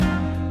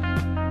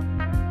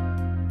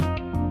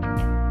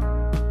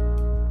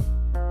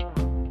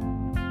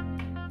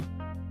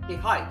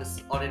Hi, this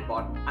is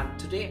Bot, and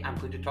today I'm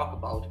going to talk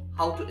about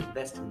how to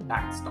invest in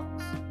bank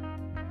stocks.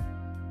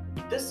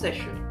 This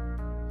session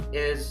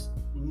is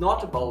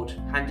not about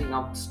handing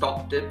out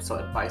stock tips or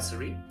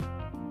advisory.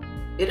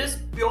 It is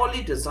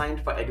purely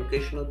designed for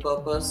educational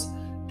purpose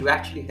to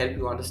actually help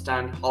you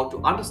understand how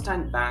to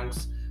understand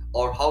banks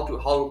or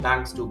how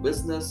banks do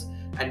business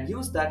and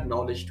use that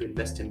knowledge to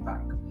invest in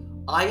bank.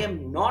 I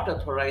am not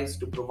authorized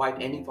to provide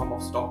any form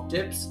of stock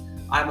tips.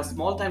 I'm a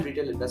small-time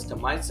retail investor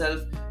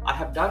myself. I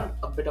have done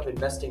a bit of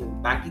investing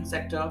in banking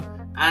sector,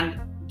 and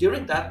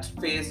during that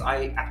phase,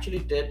 I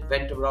actually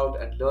went around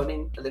and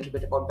learning a little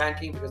bit about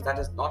banking because that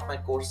is not my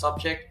core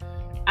subject,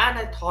 and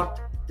I thought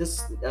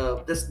this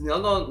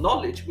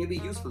knowledge may be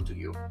useful to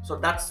you. So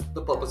that's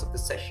the purpose of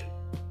this session,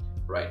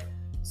 right?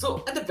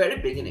 So at the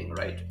very beginning,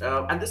 right,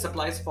 and this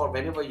applies for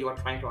whenever you are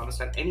trying to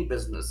understand any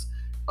business,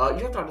 you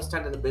have to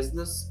understand that the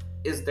business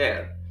is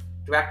there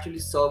to actually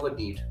serve a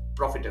need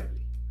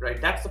profitably,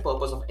 right? That's the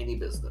purpose of any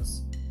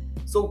business.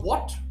 So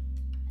what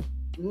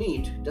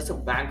need does a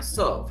bank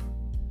serve?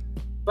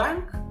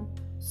 Bank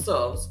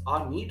serves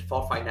our need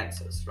for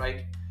finances,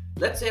 right?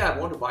 Let's say I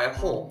want to buy a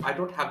home. I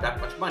don't have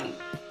that much money.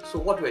 So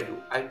what do?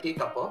 I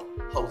take up a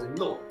housing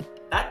loan.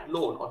 That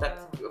loan or that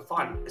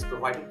fund is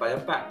provided by a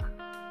bank.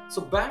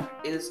 So bank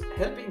is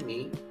helping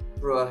me,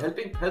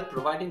 help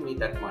providing me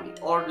that money,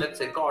 or let's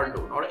say car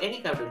loan or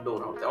any kind of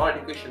loan out there, or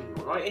education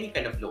loan or any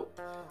kind of loan.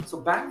 So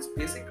banks'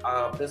 basic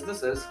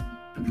business is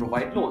to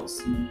provide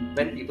loans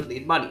when people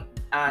need money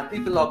and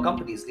people or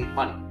companies need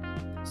money.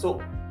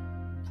 So,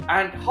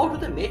 and how do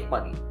they make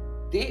money?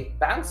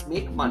 Banks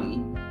make money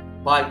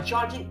by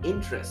charging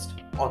interest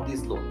on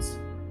these loans.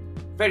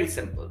 Very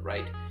simple,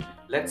 right?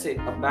 Let's say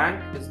a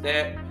bank is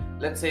there.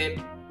 Let's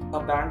say a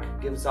bank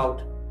gives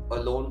out a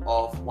loan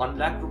of 1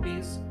 lakh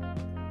rupees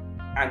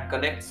and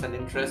collects an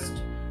interest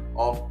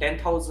of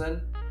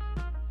 10,000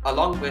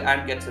 along with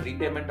and gets a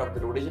repayment of the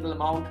original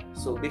amount.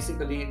 So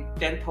basically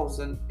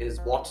 10,000 is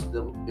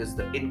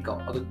the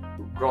income or the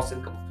gross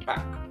income of the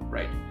bank,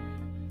 right?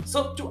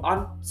 So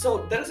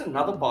there is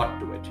another part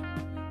to it.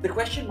 The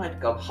question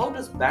might come, how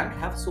does bank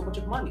have so much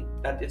of money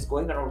that it's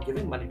going around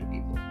giving money to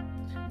people?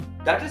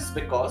 That is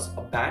because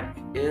a bank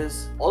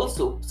is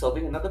also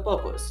serving another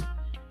purpose.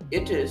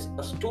 It is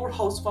a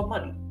storehouse for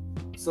money.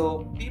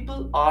 So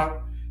people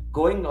are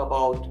going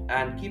about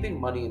and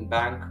keeping money in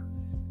bank,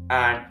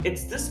 and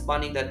it's this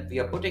money that we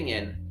are putting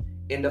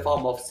in the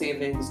form of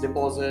savings,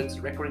 deposits,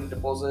 recurring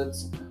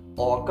deposits,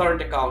 or current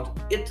account.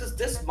 It is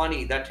this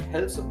money that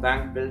helps a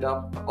bank build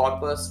up a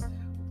corpus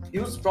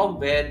used from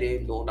where they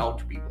loan out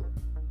to people,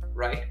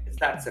 right? It's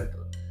that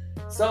simple.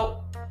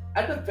 So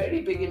at the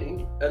very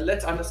beginning,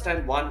 let's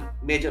understand one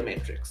major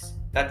matrix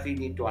that we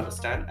need to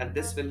understand, and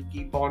this will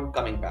keep on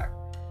coming back.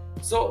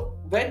 So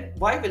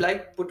why will I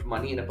put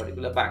money in a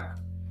particular bank?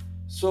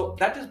 So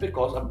that is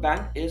because a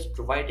bank is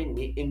providing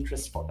me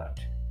interest for that.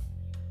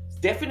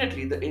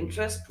 Definitely the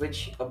interest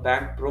which a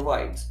bank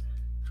provides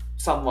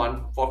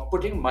someone for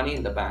putting money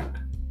in the bank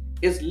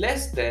is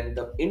less than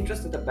the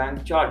interest that the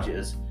bank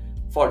charges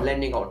for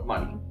lending out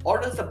money,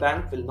 or else the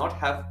bank will not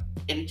have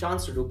any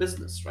chance to do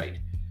business, right?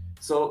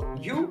 So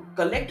you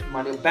collect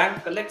money,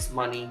 bank collects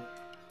money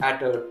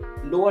at a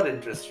lower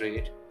interest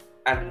rate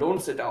and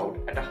loans it out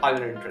at a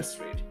higher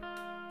interest rate.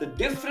 The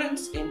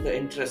difference in the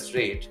interest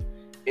rate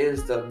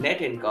is the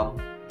net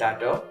income that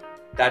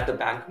the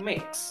bank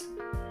makes.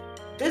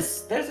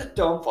 There's a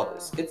term for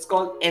this. It's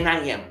called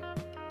NIM,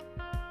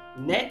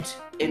 net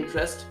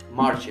interest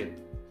margin.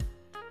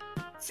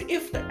 See,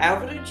 if the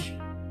average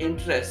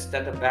interest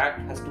that the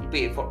bank has to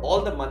pay for all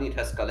the money it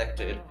has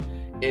collected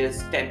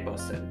is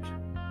 10%,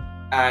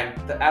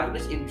 and the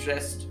average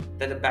interest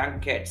that the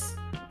bank gets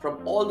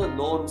from all the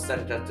loans that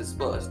it has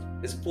disbursed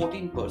is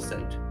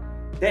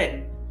 14%,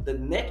 then the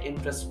net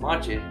interest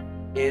margin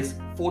is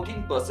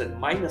 14%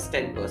 minus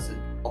 10%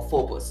 or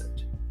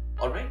 4%.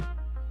 All right.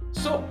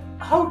 So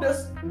how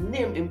does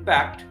NIM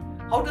impact?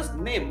 How does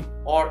NIM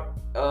or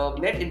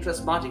net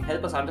interest margin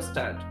help us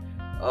understand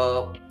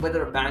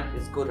whether a bank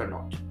is good or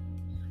not?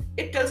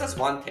 It tells us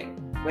one thing: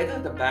 whether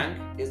the bank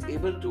is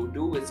able to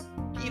do its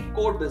keep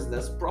core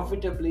business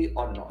profitably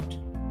or not.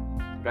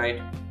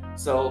 Right.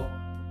 So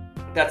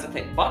that's the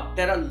thing. But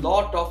there are a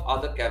lot of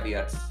other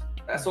caveats.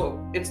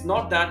 So it's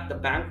not that the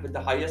bank with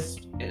the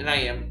highest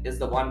NIM is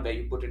the one where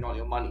you put in all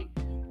your money.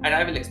 And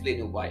I will explain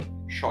you why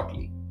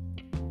shortly.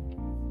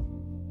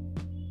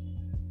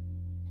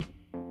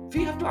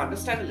 We have to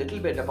understand a little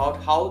bit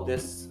about how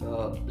this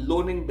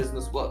loaning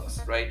business works,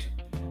 right?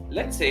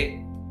 Let's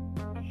say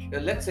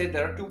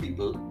there are two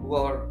people who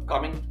are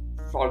coming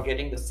for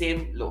getting the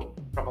same loan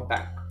from a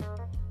bank,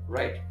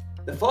 right?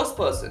 The first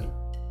person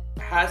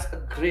has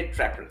a great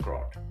track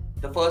record.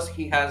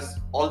 He has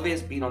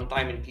always been on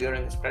time in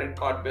clearing his credit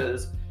card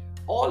bills.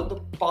 All the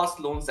past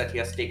loans that he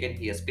has taken,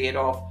 he has paid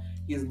off.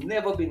 He's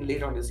never been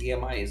late on his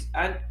EMIs,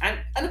 and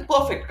a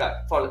perfect guy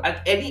and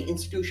any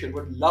institution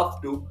would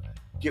love to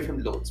give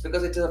him loans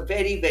because it's a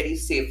very, very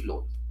safe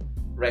loan,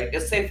 right?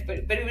 It's safe,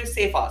 very, very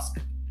safe ask.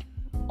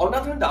 On the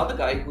other hand, the other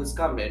guy who's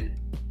come in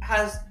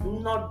has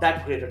not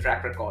that great a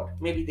track record.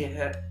 Maybe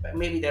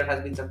there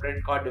has been some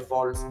credit card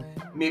defaults,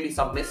 maybe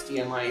some missed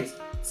EMIs,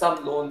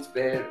 some loans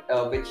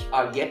which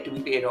are yet to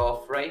be paid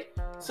off, right?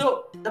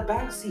 So the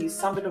bank sees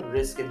some bit of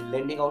risk in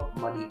lending out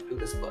money to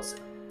this person.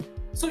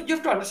 So you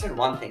have to understand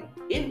one thing: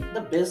 in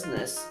the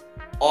business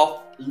of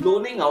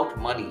loaning out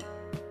money,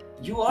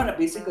 you are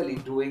basically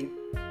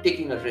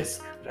taking a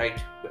risk, right?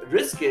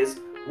 Risk is,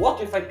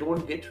 what if I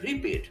don't get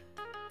repaid?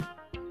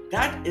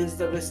 That is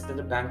the risk that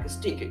the bank is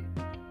taking.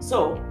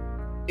 So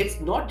it's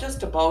not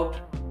just about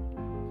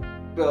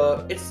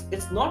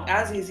it's not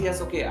as easy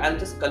as, okay, I'll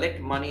just collect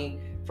money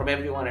from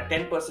everyone at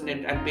 10%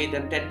 and pay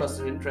them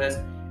 10% interest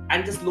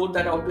and just loan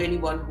that out to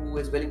anyone who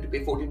is willing to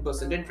pay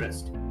 14%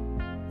 interest.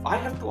 I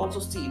have to also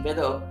see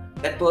whether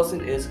that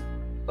person is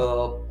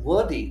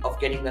worthy of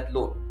getting that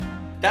loan.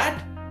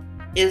 That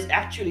is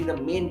actually the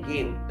main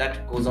game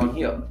that goes on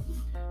here.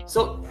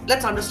 So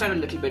let's understand a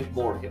little bit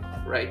more here,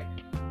 right?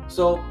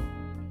 So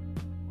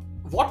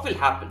what will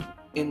happen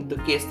in the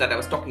case that I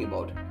was talking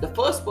about? The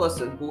first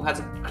person who has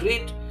a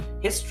great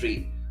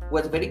history, who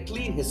has a very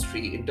clean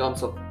history in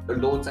terms of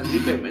loans and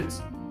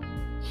repayments,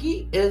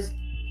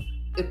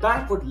 a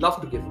bank would love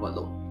to give him a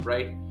loan,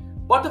 right?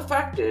 But the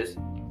fact is,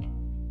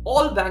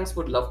 all banks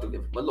would love to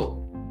give him a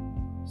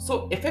loan.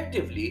 So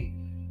effectively,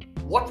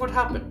 what would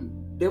happen?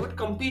 They would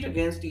compete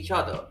against each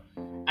other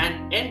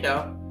and end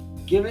up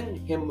giving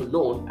him a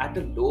loan at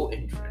a low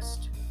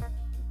interest,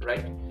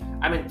 right?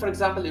 I mean, for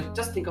example, you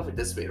just think of it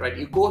this way, right?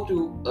 You go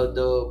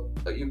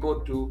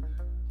to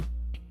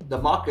the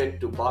market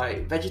to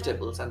buy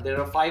vegetables, and there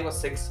are 5 or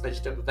 6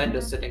 vegetable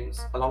vendors sitting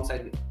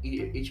alongside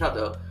each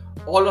other.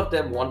 All of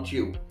them want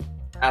you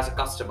as a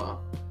customer,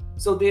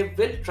 so they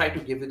will try to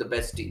give you the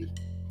best deal,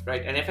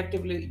 right? And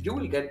effectively, you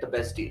will get the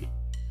best deal.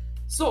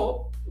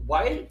 So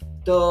while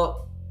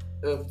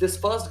this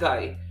first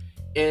guy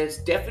is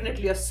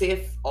definitely a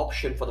safe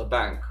option for the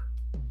bank,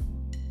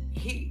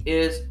 he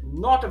is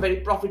not a very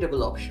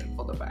profitable option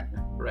for the bank,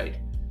 right?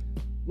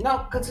 Now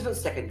consider the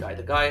second guy,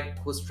 the guy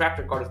whose track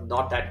record is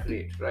not that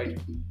great, right?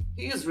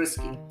 He is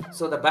risky,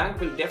 so the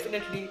bank will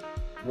definitely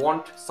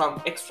want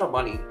some extra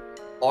money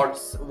or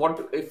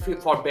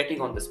for betting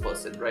on this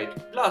person,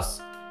 right?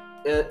 Plus,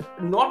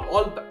 not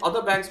all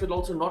other banks will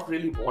also not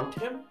really want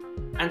him,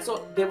 and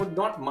so they would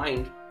not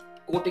mind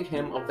quoting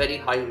him a very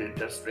high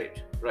interest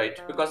rate,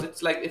 right? Because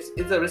it's like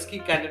it's a risky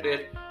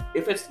candidate.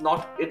 If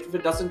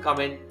it doesn't come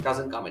in,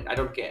 I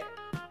don't care.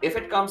 If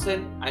it comes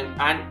in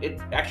and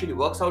it actually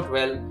works out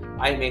well,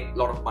 I make a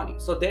lot of money.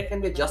 So there can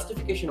be a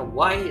justification of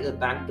why the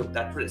bank took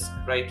that risk,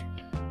 right?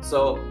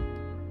 So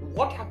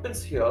what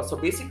happens here? So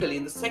basically,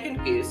 in the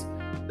second case,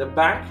 the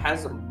bank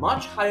has a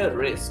much higher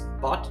risk,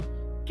 but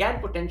can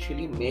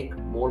potentially make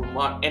more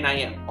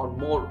NIM or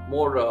more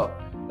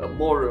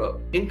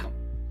income,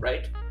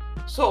 right?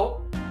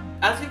 So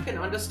as you can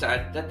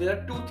understand, that there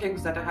are two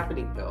things that are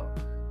happening here.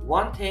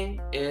 One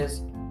thing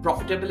is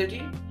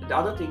profitability, the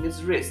other thing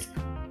is risk.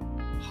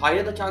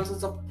 Higher the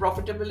chances of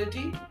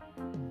profitability,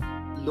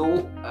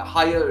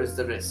 higher is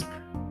the risk.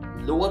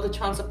 Lower the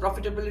chance of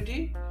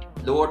profitability,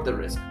 lower the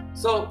risk.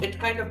 So it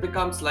kind of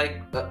becomes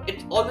like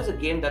it's always a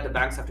game that the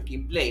banks have to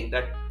keep playing.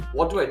 That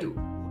what do I do?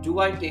 Do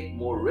I take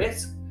more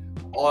risk,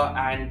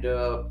 and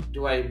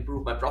do I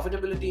improve my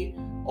profitability,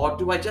 or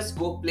do I just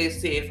go play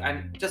safe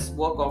and just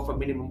work off a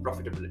minimum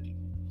profitability?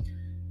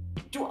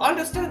 To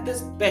understand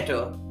this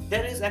better,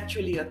 there is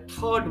actually a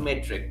third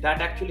metric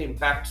that actually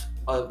impacts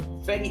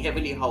very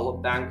heavily how a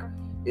bank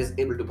is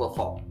able to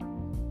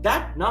perform.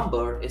 That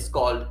number is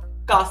called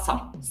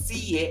CASA,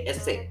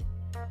 C-A-S-A.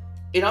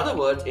 In other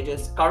words, it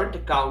is current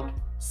account,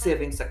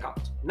 savings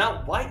account.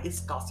 Now, why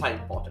is CASA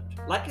important?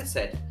 Like I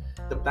said,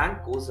 the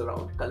bank goes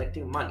around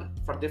collecting money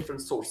from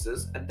different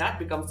sources, and that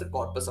becomes the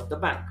corpus of the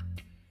bank.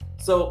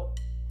 So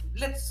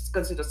let's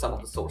consider some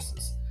of the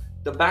sources.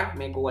 The bank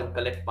may go and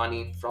collect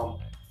money from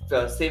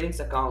the savings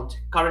account,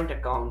 current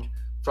account,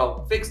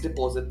 from fixed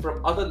deposit,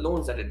 from other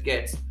loans that it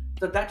gets.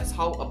 So that is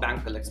how a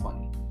bank collects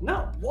money.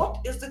 Now, what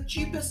is the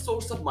cheapest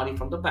source of money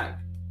from the bank?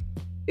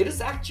 It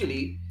is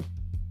actually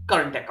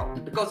current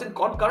account, because in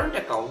current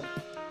account,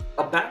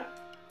 a bank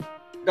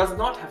does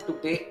not have to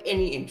pay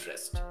any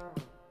interest.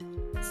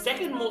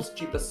 Second most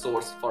cheapest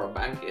source for a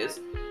bank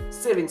is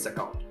savings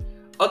account.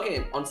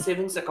 Again, on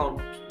savings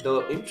account,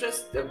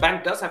 the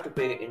bank does have to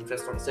pay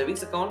interest on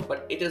savings account,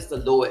 but it is the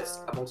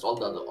lowest amongst all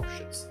the other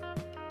options.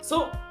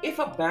 So if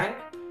a bank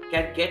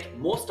can get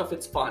most of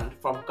its fund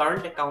from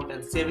current account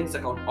and savings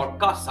account, or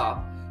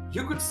CASA,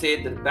 you could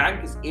say the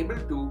bank is able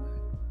to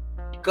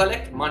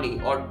collect money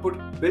or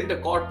build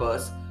a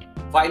corpus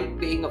while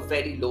paying a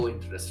very low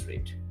interest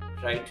rate,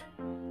 right?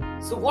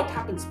 So what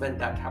happens when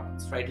that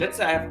happens, right? Let's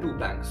say I have two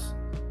banks.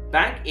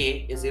 Bank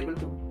A is able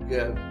to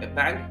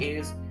bank A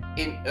is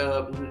in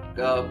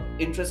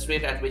interest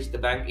rate at which the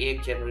bank A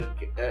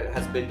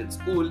has built its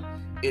pool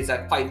is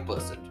at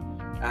 5%,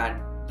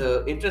 and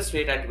the interest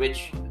rate at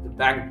which the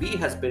bank B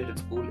has built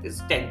its pool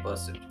is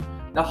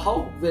 10%. Now,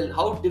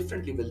 how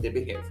differently will they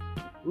behave?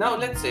 Now,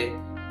 let's say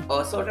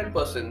a certain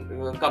person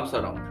comes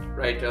around,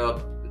 right?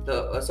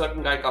 a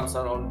certain guy comes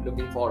around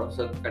looking for a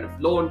certain kind of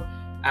loan,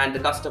 and the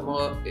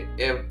customer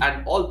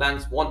and all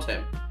banks want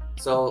him.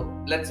 So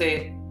let's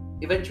say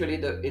eventually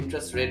the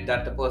interest rate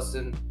that the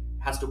person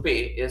has to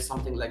pay is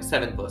something like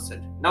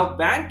 7%. Now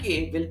bank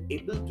A will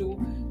able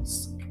to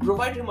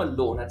provide him a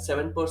loan at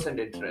 7%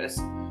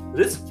 interest,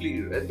 risk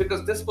free,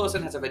 because this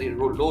person has a very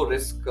low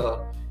risk,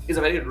 is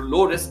a very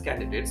low risk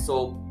candidate.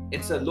 So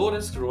it's a low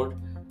risk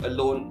a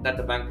loan that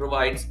the bank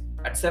provides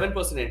at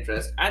 7%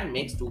 interest and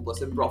makes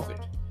 2% profit.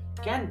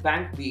 Can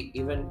bank B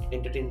even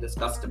entertain this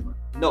customer?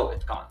 No,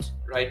 it can't,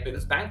 right?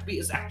 Because bank B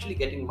is actually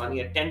getting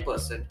money at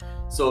 10%.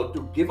 So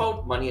to give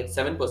out money at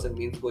 7%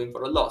 means going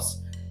for a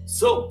loss.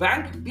 So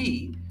bank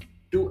B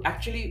to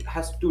actually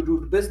has to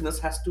do business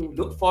has to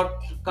look for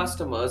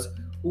customers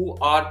who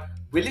are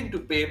willing to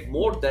pay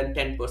more than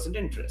 10%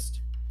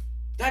 interest.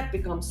 That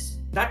becomes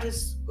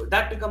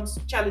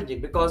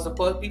challenging, because the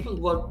people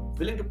who are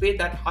willing to pay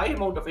that high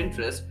amount of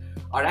interest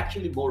are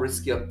actually more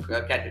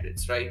riskier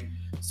candidates, right?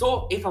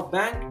 So if a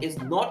bank is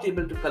not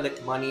able to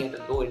collect money at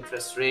a low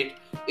interest rate,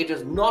 it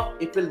will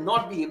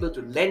not be able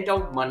to lend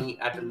out money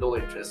at a low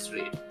interest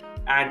rate,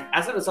 and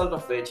as a result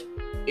of which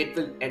it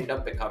will end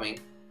up becoming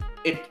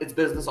its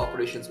business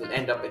operations will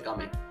end up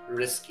becoming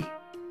risky.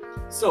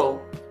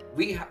 So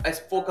I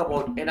spoke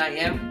about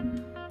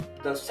NIM.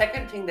 The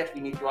second thing that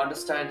we need to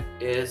understand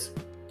is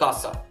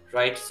CASA,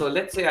 right? So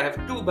let's say I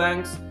have two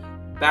banks.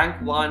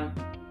 Bank 1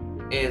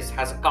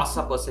 has a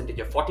CASA percentage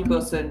of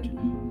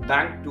 40%.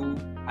 Bank 2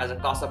 has a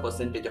CASA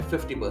percentage of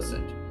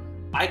 50%.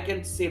 I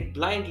can say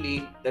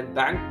blindly that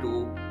Bank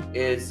 2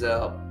 is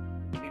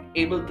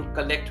able to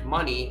collect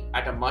money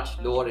at a much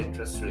lower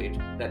interest rate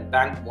than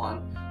Bank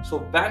 1. So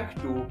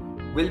Bank 2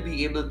 will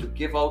be able to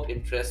give out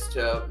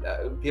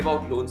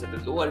loans at a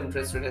lower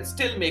interest rate and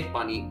still make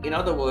money. In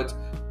other words,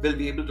 will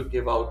be able to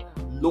give out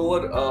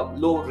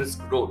low risk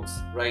loans,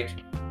 right?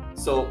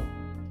 So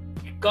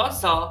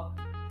CASA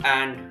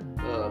and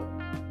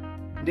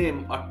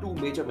NIM are two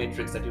major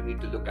metrics that you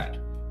need to look at.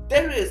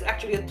 There is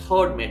actually a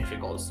third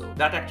metric also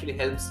that actually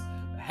helps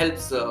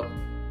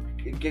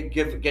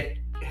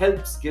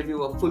give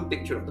you a full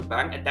picture of the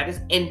bank, and that is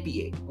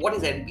NPA. What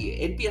is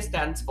NPA? NPA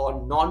stands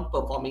for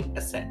non-performing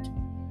asset.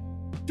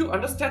 To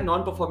understand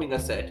non-performing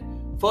asset,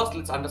 first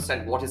let's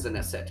understand what is an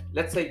asset.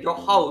 Let's say your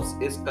house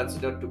is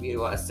considered to be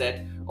your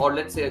asset, or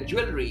let's say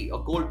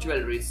gold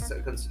jewelry is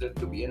considered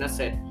to be an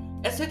asset.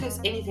 Asset is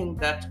anything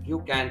that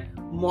you can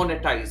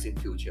monetize in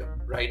future,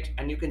 right?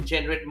 And you can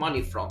generate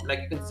money from.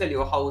 Like you can sell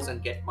your house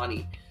and get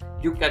money.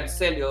 You can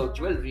sell your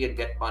jewelry and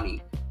get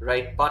money,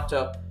 right? But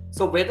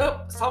so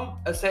whether some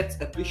assets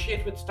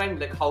appreciate with time,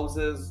 like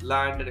houses,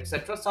 land, and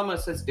etc., some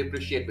assets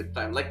depreciate with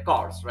time, like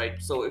cars, right?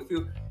 So if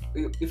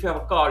you have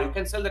a car, you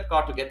can sell that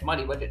car to get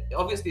money, but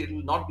obviously it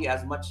will not be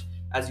as much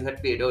as you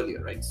had paid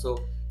earlier, right?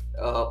 So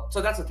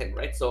that's the thing,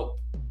 right? So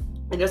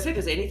an asset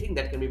is anything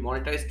that can be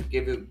monetized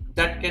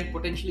that can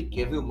potentially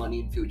give you money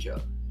in future.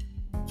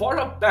 For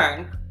a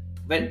bank,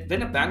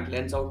 when a bank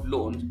lends out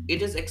loans,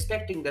 it is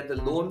expecting that the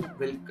loan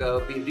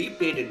will be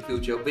repaid in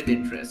future with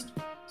interest.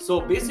 So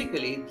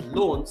basically,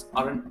 loans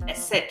are an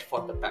asset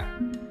for the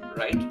bank,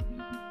 right?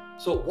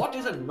 So what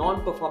is a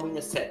non-performing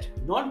asset?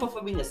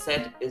 Non-performing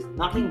asset is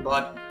nothing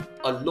but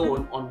a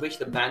loan on which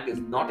the bank is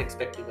not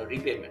expecting a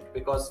repayment,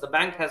 because the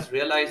bank has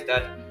realized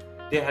that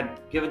they had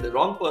given the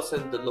wrong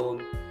person the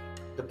loan.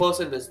 The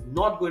person is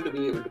not going to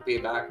be able to pay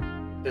back.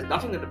 There's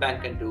nothing that the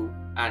bank can do.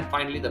 And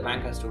finally, the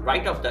bank has to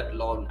write off that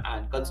loan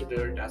and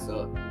consider it as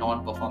a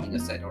non-performing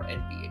asset, or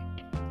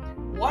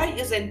NPA. Why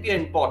is NPA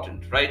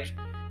important, right?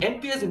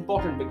 NPA is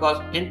important because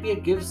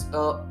NPA gives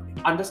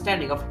an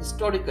understanding of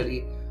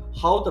historically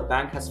how the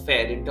bank has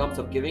fared in terms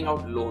of giving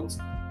out loans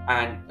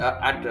and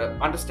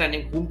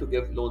understanding whom to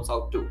give loans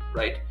out to,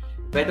 right?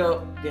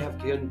 Whether they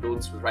have given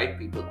loans to the right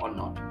people or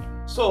not.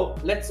 So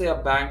let's say a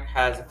bank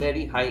has a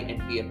very high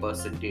NPA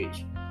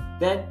percentage,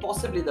 then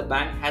possibly the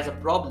bank has a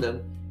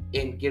problem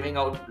in giving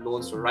out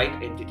loans to right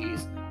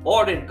entities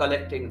or in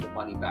collecting the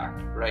money back,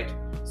 right?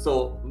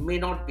 So may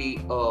not be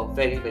a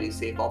very, very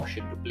safe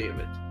option to play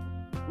with.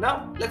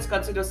 Now let's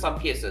consider some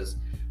cases,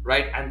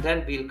 right? And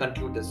then we'll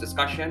conclude this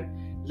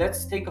discussion.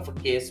 Let's think of a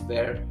case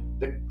where,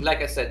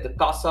 like I said, the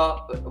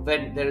CASA,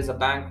 when there is a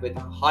bank with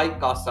high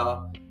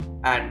CASA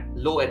and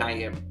low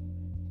NIM,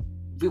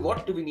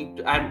 what do we need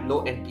to, and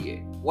low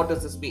NPA? What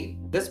does this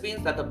mean? This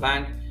means that the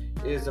bank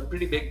is a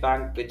pretty big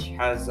bank which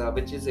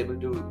is able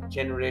to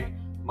generate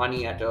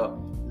money at a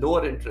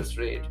lower interest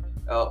rate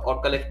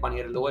or collect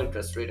money at a lower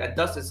interest rate, and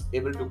thus is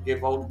able to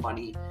give out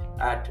money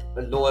at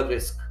a lower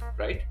risk,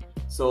 right?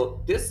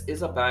 So this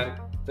is a bank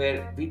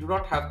where we do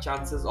not have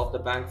chances of the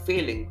bank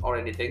failing or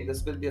anything.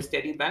 This will be a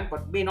steady bank,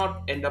 but may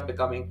not end up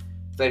becoming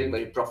very,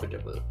 very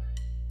profitable.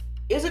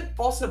 Is it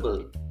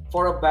possible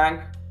for a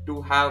bank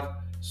to have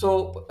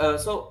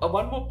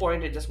one more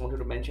point I just wanted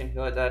to mention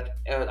here, that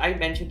I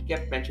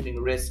kept mentioning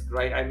risk,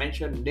 right? I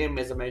mentioned NIM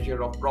as a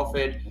measure of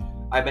profit.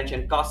 I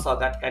mentioned CASA,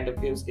 that kind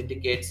of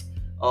indicates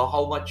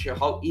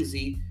how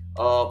easy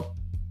or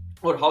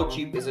how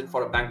cheap is it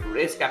for a bank to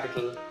raise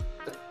capital.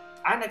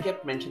 And I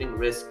kept mentioning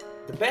risk.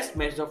 The best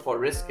measure for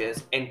risk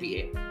is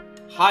NPA.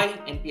 High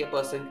NPA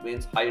percent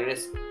means high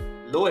risk.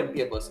 Low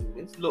NPA percent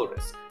means low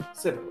risk.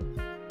 Simple,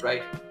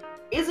 right?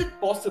 Is it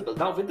possible,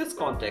 now with this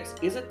context,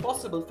 is it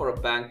possible for a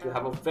bank to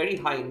have a very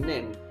high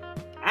NIM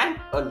and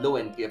a low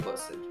NPA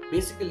percent?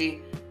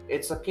 Basically,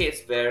 it's a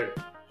case where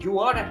you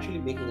are actually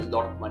making a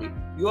lot of money.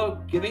 You are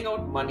giving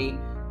out money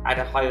at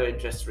a higher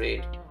interest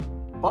rate,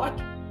 but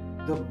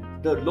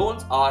the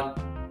loans are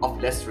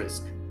of less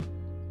risk.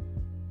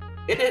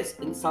 It is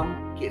in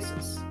some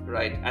cases,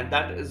 right? And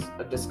that is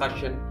a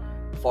discussion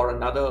for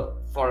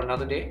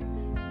another day,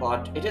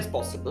 but it is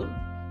possible.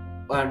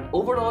 And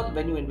overall,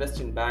 when you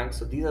invest in banks,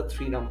 so these are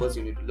three numbers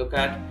you need to look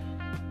at: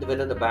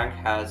 whether the bank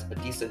has a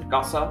decent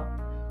CASA,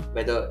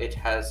 whether it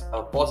has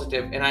a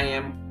positive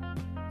NIM,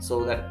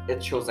 so that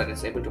it shows that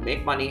it's able to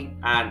make money,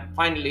 and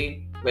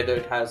finally, whether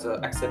it has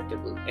an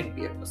acceptable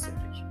NPA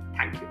percentage.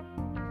 Thank you.